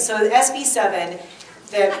couldn't. So the SB 7,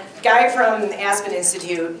 the guy from the Aspen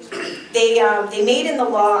Institute, they made in the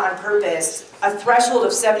law on purpose a threshold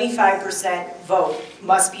of 75% vote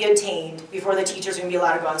must be attained before the teachers are going to be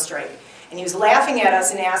allowed to go on strike. And he was laughing at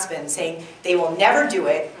us in Aspen, saying they will never do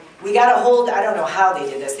it. We got a hold, I don't know how they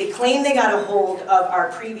did this. They claimed they got a hold of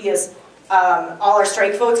our previous, all our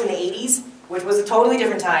strike votes in the 80s, which was a totally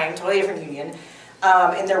different time, totally different union,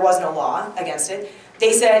 and there was no law against it.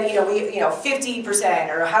 They said, 50%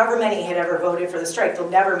 or however many had ever voted for the strike, they'll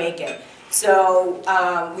never make it. So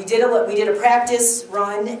we did a practice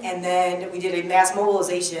run, and then we did a mass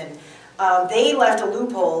mobilization. They left a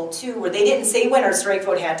loophole too, where they didn't say when our strike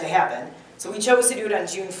vote had to happen. So we chose to do it on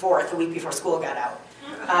June 4th, the week before school got out,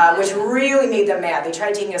 which really made them mad. They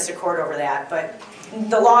tried taking us to court over that, but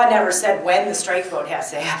the law never said when the strike vote has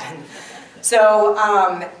to happen. So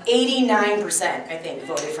 89%, I think,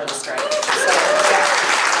 voted for the strike. So, yeah.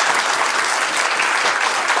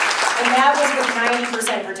 And that was with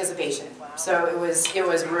 90% participation. So it was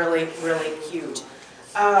really, really huge.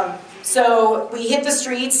 So we hit the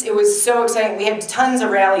streets. It was so exciting. We had tons of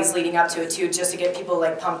rallies leading up to it too, just to get people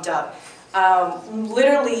like pumped up.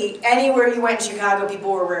 Literally anywhere you went in Chicago,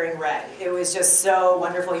 people were wearing red. It was just so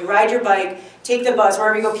wonderful. You ride your bike, take the bus,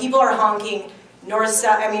 wherever you go, people are honking. North,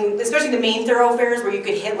 south, I mean, especially the main thoroughfares where you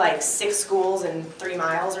could hit like 6 schools in 3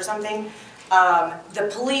 miles or something. The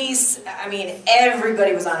police, I mean,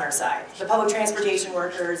 everybody was on our side. The public transportation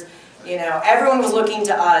workers, everyone was looking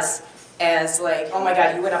to us as like, oh my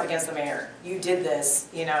God, you went up against the mayor. You did this,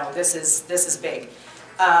 this is big.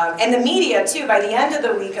 And the media too, by the end of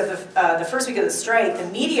the week of the first week of the strike, the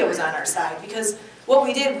media was on our side because what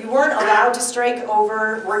we did, we weren't allowed to strike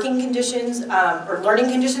over working conditions or learning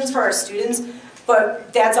conditions for our students,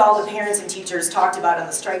 but that's all the parents and teachers talked about on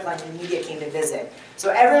the strike line when the media came to visit. So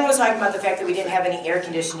everyone was talking about the fact that we didn't have any air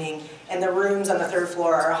conditioning and the rooms on the 3rd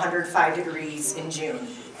floor are 105 degrees in June.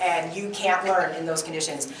 And you can't learn in those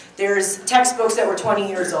conditions. There's textbooks that were 20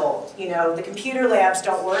 years old. The computer labs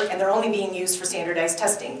don't work and they're only being used for standardized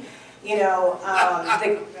testing.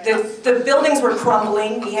 The buildings were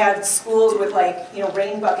crumbling. We had schools with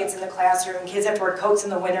rain buckets in the classroom. Kids have to wear coats in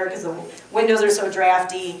the winter because the windows are so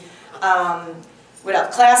drafty. What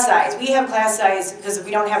else? Class size. We have class size because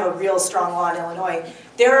we don't have a real strong law in Illinois.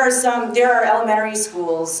 There are elementary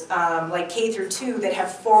schools, like K through 2, that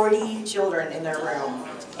have 40 children in their room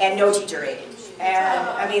and no teacher aid. And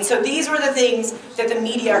I mean, so these were the things that the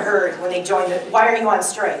media heard when they joined why are you on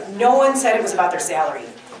strike? No one said it was about their salary.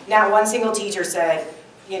 Not one single teacher said,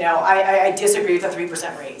 I disagree with the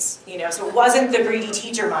 3% raise. So it wasn't the greedy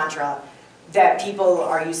teacher mantra that people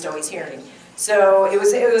are used to always hearing. So it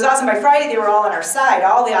was awesome. By Friday, they were all on our side.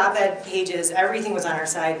 All the op-ed pages, everything was on our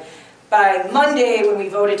side. By Monday, when we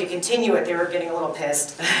voted to continue it, they were getting a little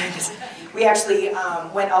pissed. We actually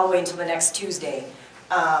went all the way until the next Tuesday.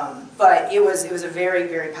 But it was a very,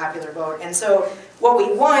 very popular vote. And so what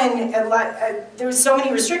we won, there was so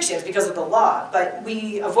many restrictions because of the law, but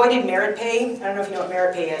we avoided merit pay. I don't know if you know what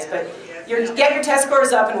merit pay is, but get your test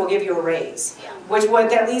scores up and we'll give you a raise. What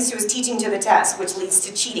that leads to is teaching to the test, which leads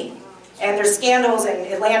to cheating. And there's scandals, and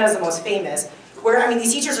Atlanta's the most famous, where, I mean,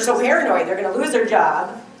 these teachers are so paranoid, they're going to lose their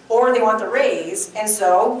job, or they want the raise, and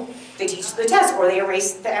so they teach the test, or they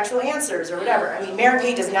erase the actual answers, or whatever. I mean, merit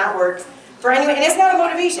pay does not work for anyone, and it's not a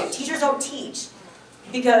motivation. Teachers don't teach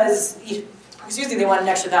because, they want an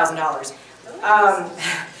extra $1,000.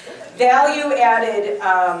 Value added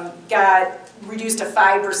got reduced to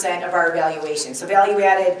 5% of our evaluation. So value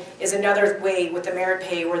added is another way with the merit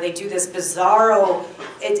pay where they do this bizarro,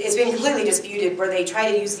 it's been completely disputed, where they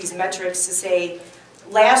try to use these metrics to say,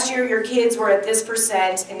 last year your kids were at this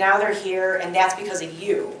percent and now they're here and that's because of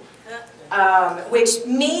you. Which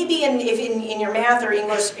maybe in your math or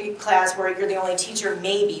English class where you're the only teacher,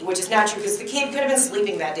 maybe, which is not true because the kid could have been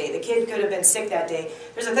sleeping that day, the kid could have been sick that day.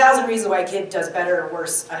 There's 1,000 reasons why a kid does better or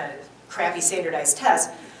worse on a crappy standardized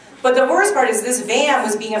test. But the worst part is this VAM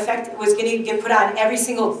was going to get put on every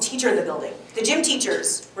single teacher in the building. The gym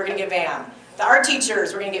teachers were going to get VAM. The art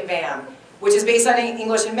teachers were going to get VAM, which is based on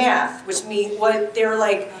English and math, which means what they're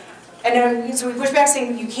like. And then, so we pushed back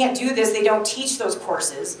saying, you can't do this, they don't teach those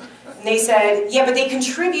courses. And they said, yeah, but they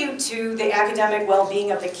contribute to the academic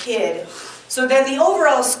well-being of the kid. So then the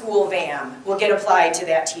overall school VAM will get applied to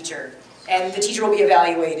that teacher. And the teacher will be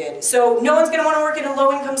evaluated. So no one's going to want to work in a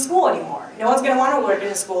low-income school anymore. No one's going to want to work in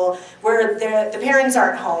a school where the parents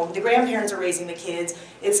aren't home, the grandparents are raising the kids,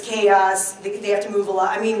 it's chaos, they have to move a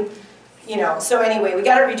lot. I mean, you know, so anyway, we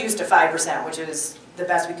got it reduced to 5%, which is the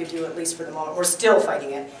best we could do, at least for the moment. We're still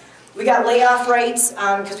fighting it. We got layoff rights,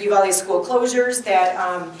 because we have all these school closures, that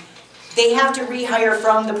they have to rehire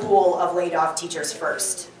from the pool of laid off teachers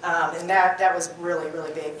first. And that was really,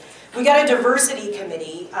 really big. We got a diversity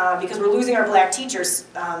committee, because we're losing our black teachers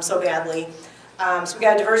so badly. So we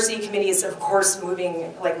got a diversity committee. It's of course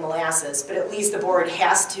moving like molasses, but at least the board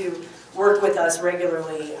has to work with us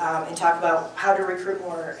regularly and talk about how to recruit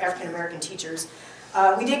more African American teachers.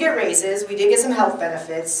 We did get raises, we did get some health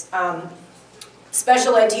benefits.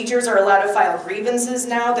 Special ed teachers are allowed to file grievances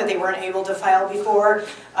now that they weren't able to file before,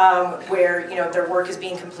 where their work is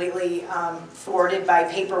being completely thwarted by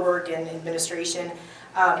paperwork and administration.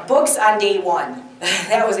 Books on day one,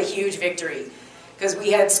 that was a huge victory, because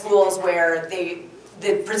we had schools where the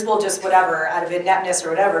principal just whatever, out of ineptness or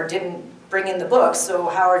whatever, didn't bring in the books, so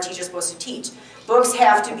how are teachers supposed to teach? Books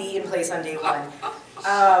have to be in place on day one.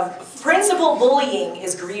 Principal bullying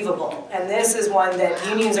is grievable, and this is one that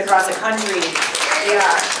unions across the country,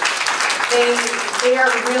 they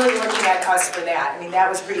are really looking at us for that. I mean, that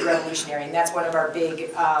was pretty revolutionary, and that's one of our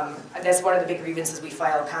big, that's one of the big grievances we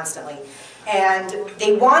file constantly. And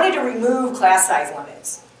they wanted to remove class size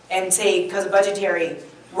limits and say, because of budgetary,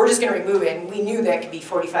 we're just going to remove it, and we knew that could be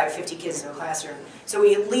 45, 50 kids in a classroom. So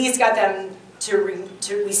we at least got them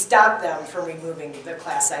we stopped them from removing the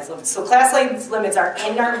class size limits. So class size limits are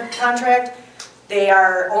in our contract. They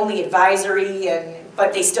are only advisory,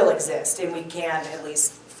 but they still exist, and we can at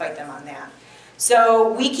least fight them on that.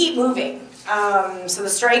 So we keep moving. So the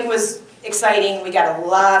strike was exciting. We got a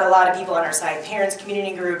lot of people on our side, parents,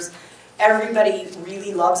 community groups. Everybody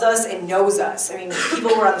really loves us and knows us. I mean,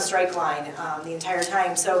 people were on the strike line the entire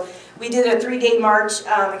time. So we did a 3-day march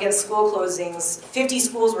against school closings. 50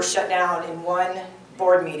 schools were shut down in one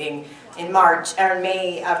board meeting in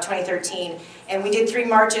May of 2013. And we did 3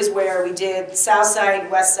 marches where we did south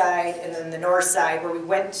side, west side, and then the north side, where we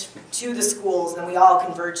went to the schools and we all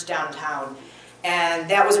converged downtown. And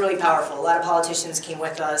that was really powerful. A lot of politicians came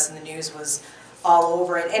with us, and the news was all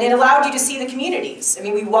over it. And it allowed you to see the communities. I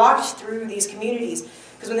mean, we walked through these communities,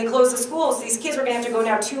 because when they closed the schools, these kids were going to have to go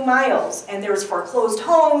down 2 miles, and there was foreclosed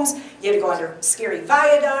homes, you had to go under scary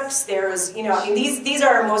viaducts, there was, I mean, these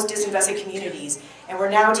are our most disinvested communities, and we're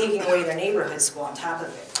now taking away their neighborhood school on top of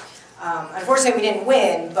it. Unfortunately, we didn't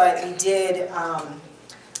win, but we did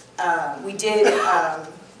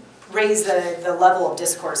raise the level of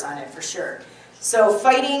discourse on it, for sure. So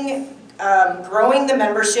fighting, growing the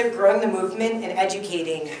membership, growing the movement, and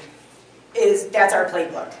educating, that's our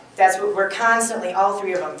playbook. That's what we're constantly, all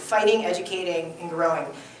 3 of them, fighting, educating, and growing.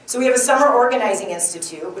 So we have a summer organizing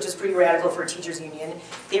institute, which is pretty radical for a teachers union.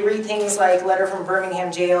 They read things like Letter from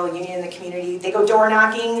Birmingham Jail, Union in the Community. They go door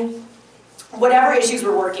knocking, whatever issues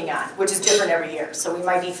we're working on, which is different every year. So we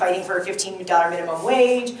might be fighting for a $15 minimum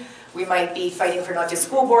wage, we might be fighting for an elected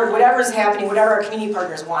school board, whatever's happening, whatever our community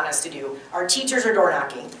partners want us to do. Our teachers are door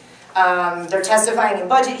knocking. They're testifying in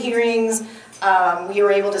budget hearings. We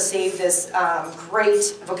were able to save this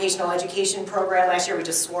great vocational education program. Last year we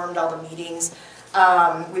just swarmed all the meetings.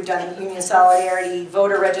 We've done union solidarity,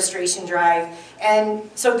 voter registration drive. And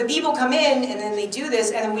so the people come in and then they do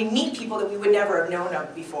this, and then we meet people that we would never have known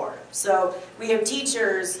of before. So we have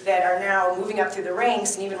teachers that are now moving up through the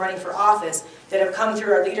ranks and even running for office that have come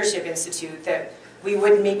through our Leadership Institute that we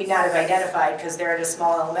would maybe not have identified because they're at a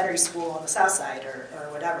small elementary school on the south side or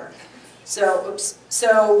whatever. So,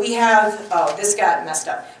 so we have, oh, this got messed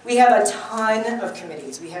up. We have a ton of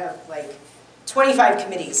committees. We have like 25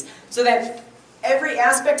 committees, so that every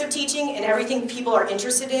aspect of teaching and everything people are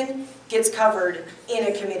interested in gets covered in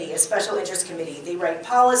a committee, a special interest committee. They write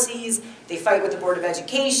policies, they fight with the Board of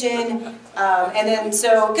Education, and then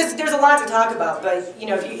so, because there's a lot to talk about, but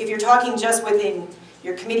if you're talking just within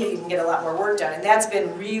your committee, you can get a lot more work done, and that's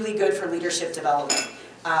been really good for leadership development.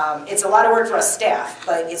 It's a lot of work for us staff,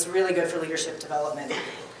 but it's really good for leadership development.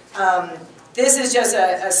 This is just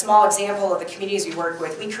a small example of the communities we work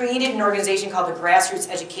with. We created an organization called the Grassroots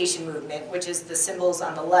Education Movement, which is the symbols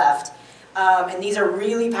on the left. And these are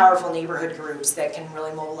really powerful neighborhood groups that can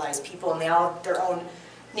really mobilize people, and they all have their own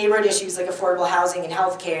neighborhood issues like affordable housing and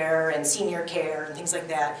healthcare and senior care and things like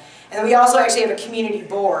that. And then we also actually have a community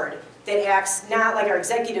board that acts not like our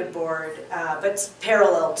executive board, but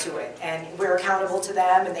parallel to it. And we're accountable to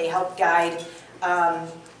them, and they help guide,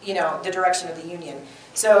 you know, the direction of the union.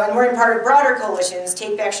 So, and we're in part of broader coalitions,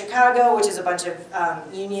 Take Back Chicago, which is a bunch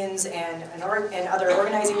of unions and other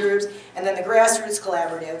organizing groups, and then the Grassroots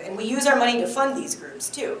Collaborative. And we use our money to fund these groups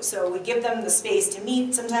too. So we give them the space to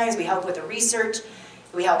meet sometimes, we help with the research,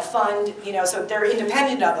 we help fund, you know, so they're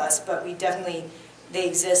independent of us, but we definitely, they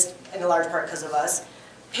exist in a large part because of us.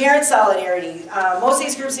 Parent solidarity. Most of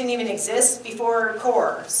these groups didn't even exist before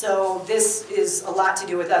CORE, so this is a lot to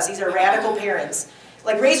do with us. These are radical parents.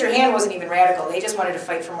 Like Raise Your Hand wasn't even radical, they just wanted to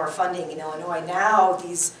fight for more funding in Illinois. Now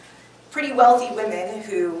these pretty wealthy women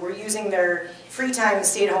who were using their free time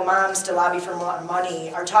as stay-at-home moms to lobby for more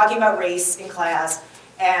money are talking about race and class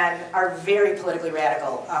and are very politically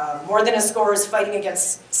radical. More than a score is fighting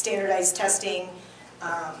against standardized testing.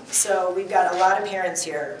 So we've got a lot of parents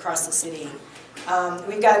here across the city.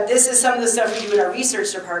 This is some of the stuff we do in our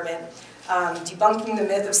research department, debunking the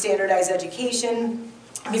myth of standardized education,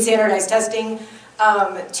 standardized testing.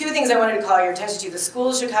 Two things I wanted to call your attention to: the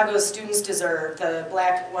Schools Chicago's Students Deserve, the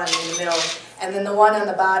black one in the middle, and then the one on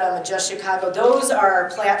the bottom, Just Chicago. Those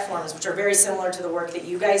are platforms which are very similar to the work that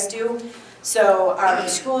you guys do. So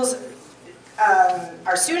schools,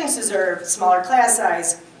 our students deserve smaller class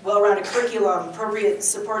size, well-rounded curriculum, appropriate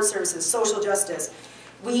support services, social justice.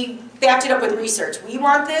 We backed it up with research. We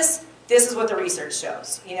want this. This is what the research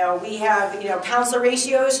shows. You know, we have, you know, counselor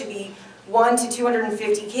ratios should be 1 to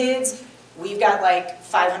 250 kids. We've got like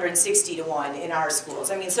 560 to 1 in our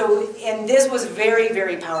schools. I mean, so, and this was very,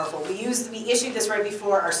 very powerful. We issued this right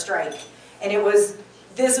before our strike, and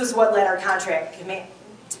this was what led our contract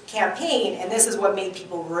campaign, and this is what made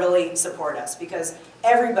people really support us, because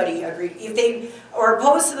everybody agreed. If they were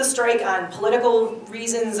opposed to the strike on political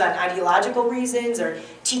reasons, on ideological reasons, or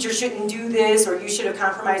teachers shouldn't do this, or you should have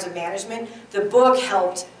compromised with management, the book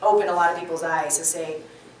helped open a lot of people's eyes to say,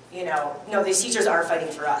 you know, no, these teachers are fighting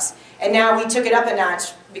for us. And now we took it up a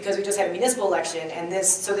notch because we just had a municipal election, and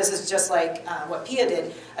this is just like what Pia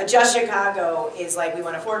did. A Just Chicago is like, we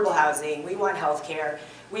want affordable housing, we want healthcare,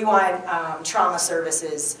 we want trauma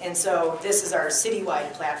services, and so this is our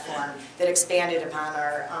citywide platform that expanded upon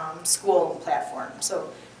our school platform. So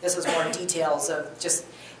this is more details of just,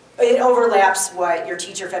 it overlaps what your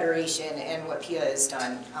teacher federation and what Pia has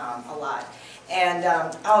done a lot. And,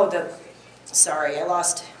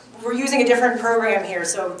 we're using a different program here,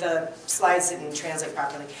 so the slides didn't translate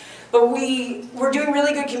properly. But we're doing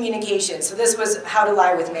really good communication. So this was How to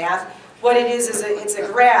Lie with Math. What it is it's a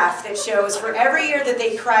graph that shows for every year that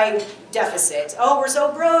they cry deficit, oh, we're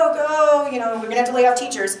so broke, oh, you know, we're gonna have to lay off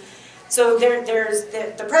teachers. So there's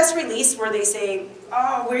the press release where they say,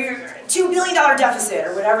 oh, we're $2 billion deficit,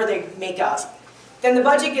 or whatever they make up. Then the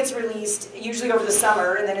budget gets released, usually over the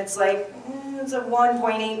summer, and then it's like, it's a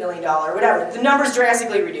 $1.8 million, whatever. The number's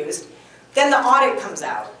drastically reduced. Then the audit comes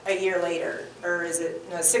out a year later, or is it,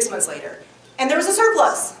 no, 6 months later, and there was a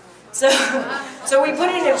surplus. So we put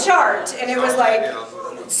it in a chart, and it was like,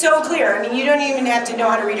 so clear. I mean, you don't even have to know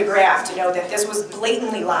how to read a graph to know that this was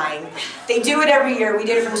blatantly lying. They do it every year. We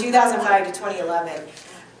did it from 2005 to 2011.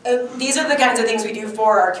 These are the kinds of things we do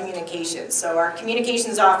for our communications. So our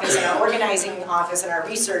communications office and our organizing office and our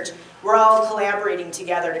research, we're all collaborating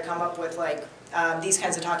together to come up with like these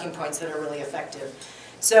kinds of talking points that are really effective.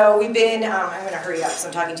 So we've been, I'm going to hurry up because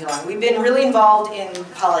I'm talking too long. We've been really involved in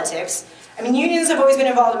politics. I mean, unions have always been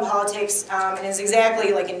involved in politics, and it's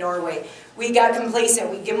exactly like in Norway. We got complacent.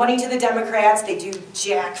 We give money to the Democrats, they do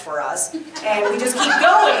jack for us, and we just keep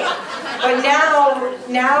going. But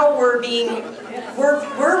now we're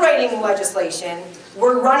writing legislation.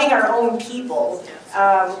 We're running our own people.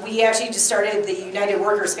 We actually just started the United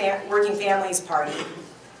Working Families Party,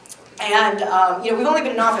 and you know, we've only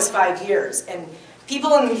been in office 5 years, and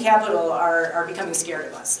people in the Capitol are becoming scared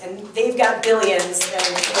of us, and they've got billions, and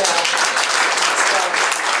you know.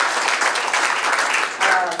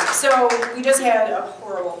 So we just had a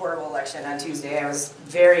horrible, horrible election on Tuesday. I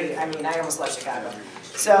almost left Chicago.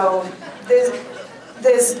 So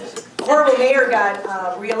this horrible mayor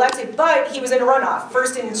got reelected, but he was in a runoff,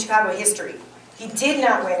 first in Chicago history. He did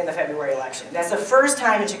not win in the February election. That's the first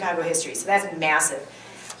time in Chicago history, so that's massive.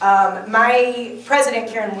 My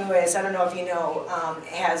president, Karen Lewis, I don't know if you know,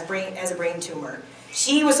 has a brain tumor.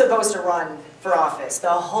 She was supposed to run for office. The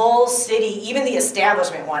whole city, even the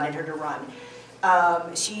establishment wanted her to run.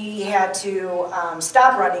 She had to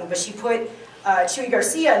stop running, but she put Chuy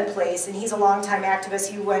Garcia in place, and he's a longtime activist.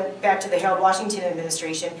 He went back to the Harold Washington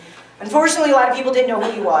administration. Unfortunately, a lot of people didn't know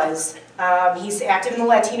who he was. He's active in the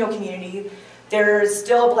Latino community. There's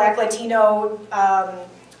still a Black Latino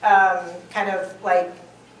kind of like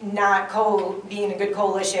not being a good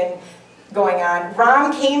coalition going on.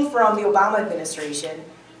 Rahm came from the Obama administration,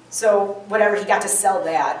 so whatever, he got to sell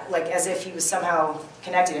that, like as if he was somehow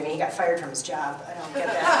connected. I mean, he got fired from his job. I don't get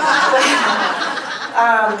that.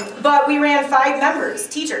 But we ran 5 members,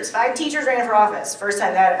 teachers. 5 teachers ran for office. First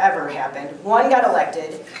time that ever happened. 1 got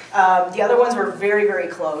elected. The other ones were very, very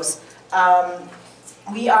close.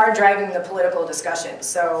 We are driving the political discussion.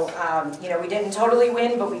 So, you know, we didn't totally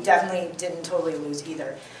win, but we definitely didn't totally lose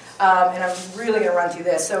either. And I'm really going to run through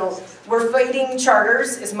this. So we're fighting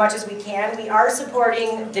charters as much as we can. We are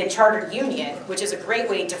supporting the charter union, which is a great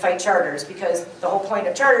way to fight charters, because the whole point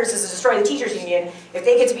of charters is to destroy the teachers union. If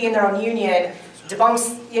they get to be in their own union,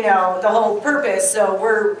 debunks, you know, the whole purpose. So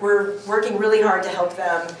we're working really hard to help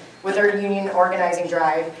them with their union organizing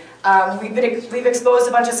drive. We've exposed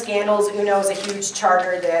a bunch of scandals. UNO is a huge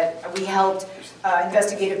charter that we helped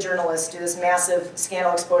investigative journalists do this massive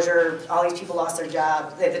scandal exposure. All these people lost their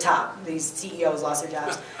jobs at the top. These CEOs lost their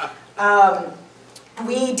jobs.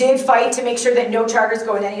 We did fight to make sure that no charters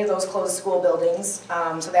go in any of those closed school buildings.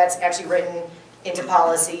 So that's actually written into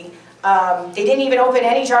policy. They didn't even open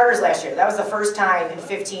any charters last year. That was the first time in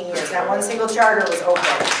 15 years. Not one single charter was open.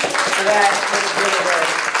 So that was really good.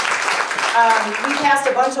 We passed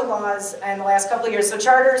a bunch of laws in the last couple of years. So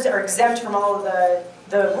charters are exempt from all of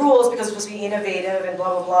the rules because we're supposed to be innovative and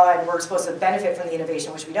blah, blah, blah, and we're supposed to benefit from the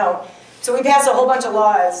innovation, which we don't. So we passed a whole bunch of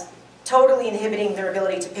laws totally inhibiting their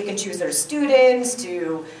ability to pick and choose their students,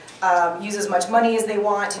 to use as much money as they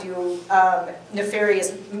want, to do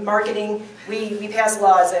nefarious marketing. We passed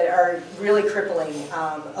laws that are really crippling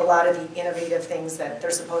a lot of the innovative things that they're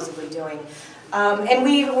supposedly doing. And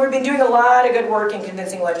we've been doing a lot of good work in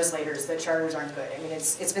convincing legislators that charters aren't good. I mean,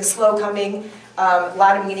 it's been slow coming, a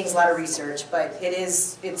lot of meetings, a lot of research, but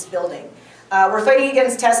it's building. We're fighting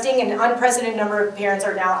against testing, and an unprecedented number of parents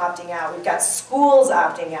are now opting out. We've got schools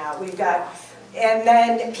opting out. And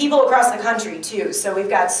then people across the country too. So we've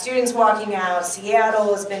got students walking out.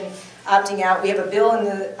 Seattle has been opting out. We have a bill in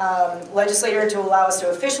the legislature to allow us to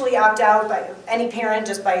officially opt out by any parent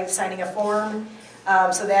just by signing a form.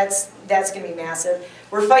 So that's going to be massive.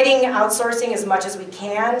 We're fighting outsourcing as much as we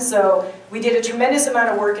can. So we did a tremendous amount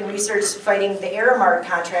of work and research fighting the Aramark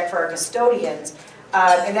contract for our custodians.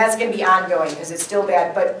 And that's going to be ongoing because it's still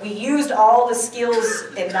bad. But we used all the skills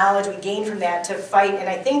and knowledge we gained from that to fight. And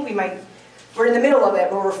I think we're in the middle of it,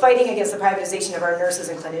 but we're fighting against the privatization of our nurses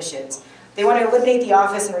and clinicians. They want to eliminate the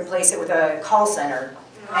office and replace it with a call center.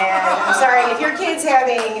 And I'm sorry, if your kid's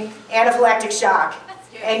having anaphylactic shock,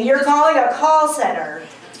 and you're calling a call center,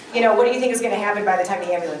 you know, what do you think is going to happen by the time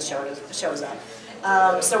the ambulance shows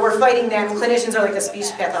up? So we're fighting that. Clinicians are like the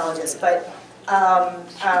speech pathologists, but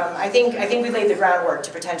I think we laid the groundwork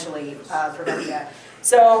to potentially prevent that.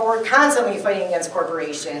 So we're constantly fighting against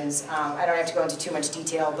corporations. I don't have to go into too much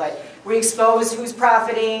detail, but we expose who's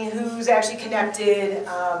profiting, who's actually connected.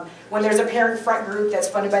 When there's a parent front group that's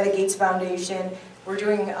funded by the Gates Foundation, we're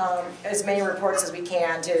doing as many reports as we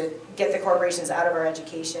can to get the corporations out of our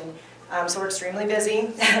education. So we're extremely busy.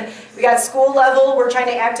 We got school level. We're trying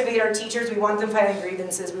to activate our teachers. We want them filing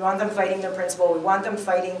grievances. We want them fighting their principal. We want them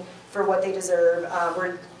fighting for what they deserve.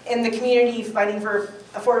 We're in the community fighting for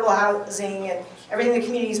affordable housing and everything the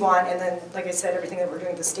communities want. And then, like I said, everything that we're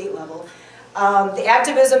doing at the state level. The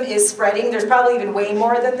activism is spreading. There's probably even way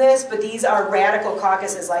more than this, but these are radical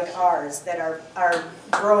caucuses like ours that are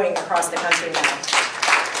growing across the country now.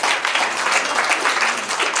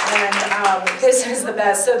 And this is the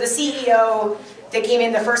best. So the CEO that came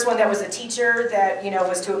in, the first one that was a teacher that, you know,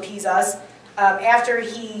 was to appease us, after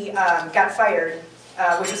he got fired,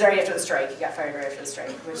 which was right after the strike. He got fired right after the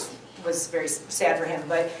strike, which was very sad for him.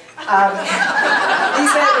 But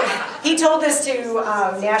he told this to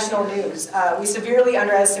national news. We severely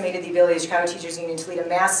underestimated the ability of the Chicago Teachers Union to lead a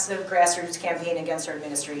massive grassroots campaign against our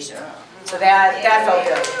administration. So that felt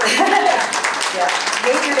good. Yeah,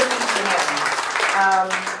 major defeat for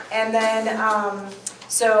him. And then,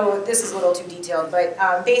 so this is a little too detailed, but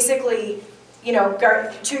basically, you know,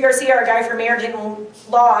 Chuy Garcia, our guy for mayor,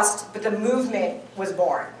 lost, but the movement was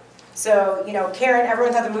born. So, you know, Karen,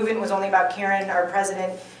 everyone thought the movement was only about Karen, our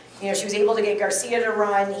president. You know, she was able to get Garcia to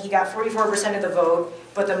run. He got 44% of the vote,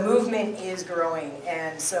 but the movement is growing.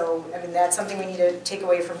 And so, I mean, that's something we need to take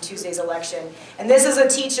away from Tuesday's election. And this is a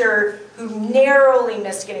teacher who narrowly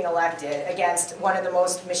missed getting elected against one of the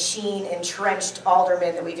most machine-entrenched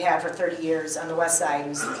aldermen that we've had for 30 years on the west side,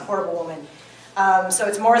 who's a horrible woman. So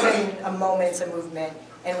it's more than a moment, it's a movement,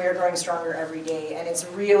 and we are growing stronger every day. And it's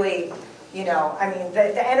really, you know, I mean,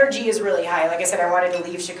 the energy is really high. Like I said, I wanted to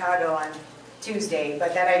leave Chicago on Tuesday,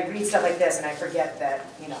 but then I read stuff like this and I forget that,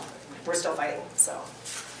 you know, we're still fighting, so.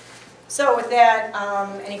 So with that,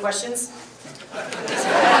 any questions?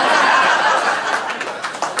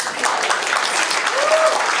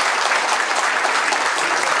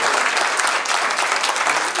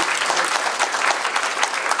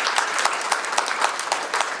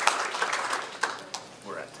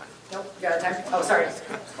 We're at time. Nope, you got a time? Oh, sorry.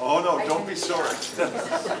 Oh, no, don't be sorry.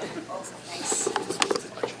 Thanks.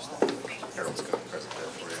 Harold's got a present there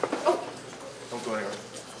for you. Don't go anywhere.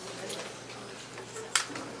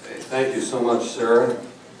 Thank you so much, Sarah.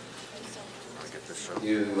 I'll get this show.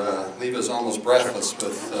 You leave us almost breathless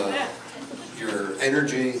with your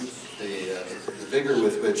energy, the vigor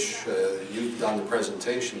with which you've done the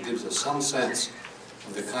presentation gives us some sense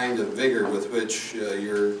of the kind of vigor with which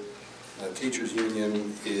your teachers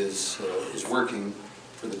union is working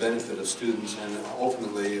for the benefit of students and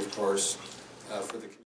ultimately, of course, for the community.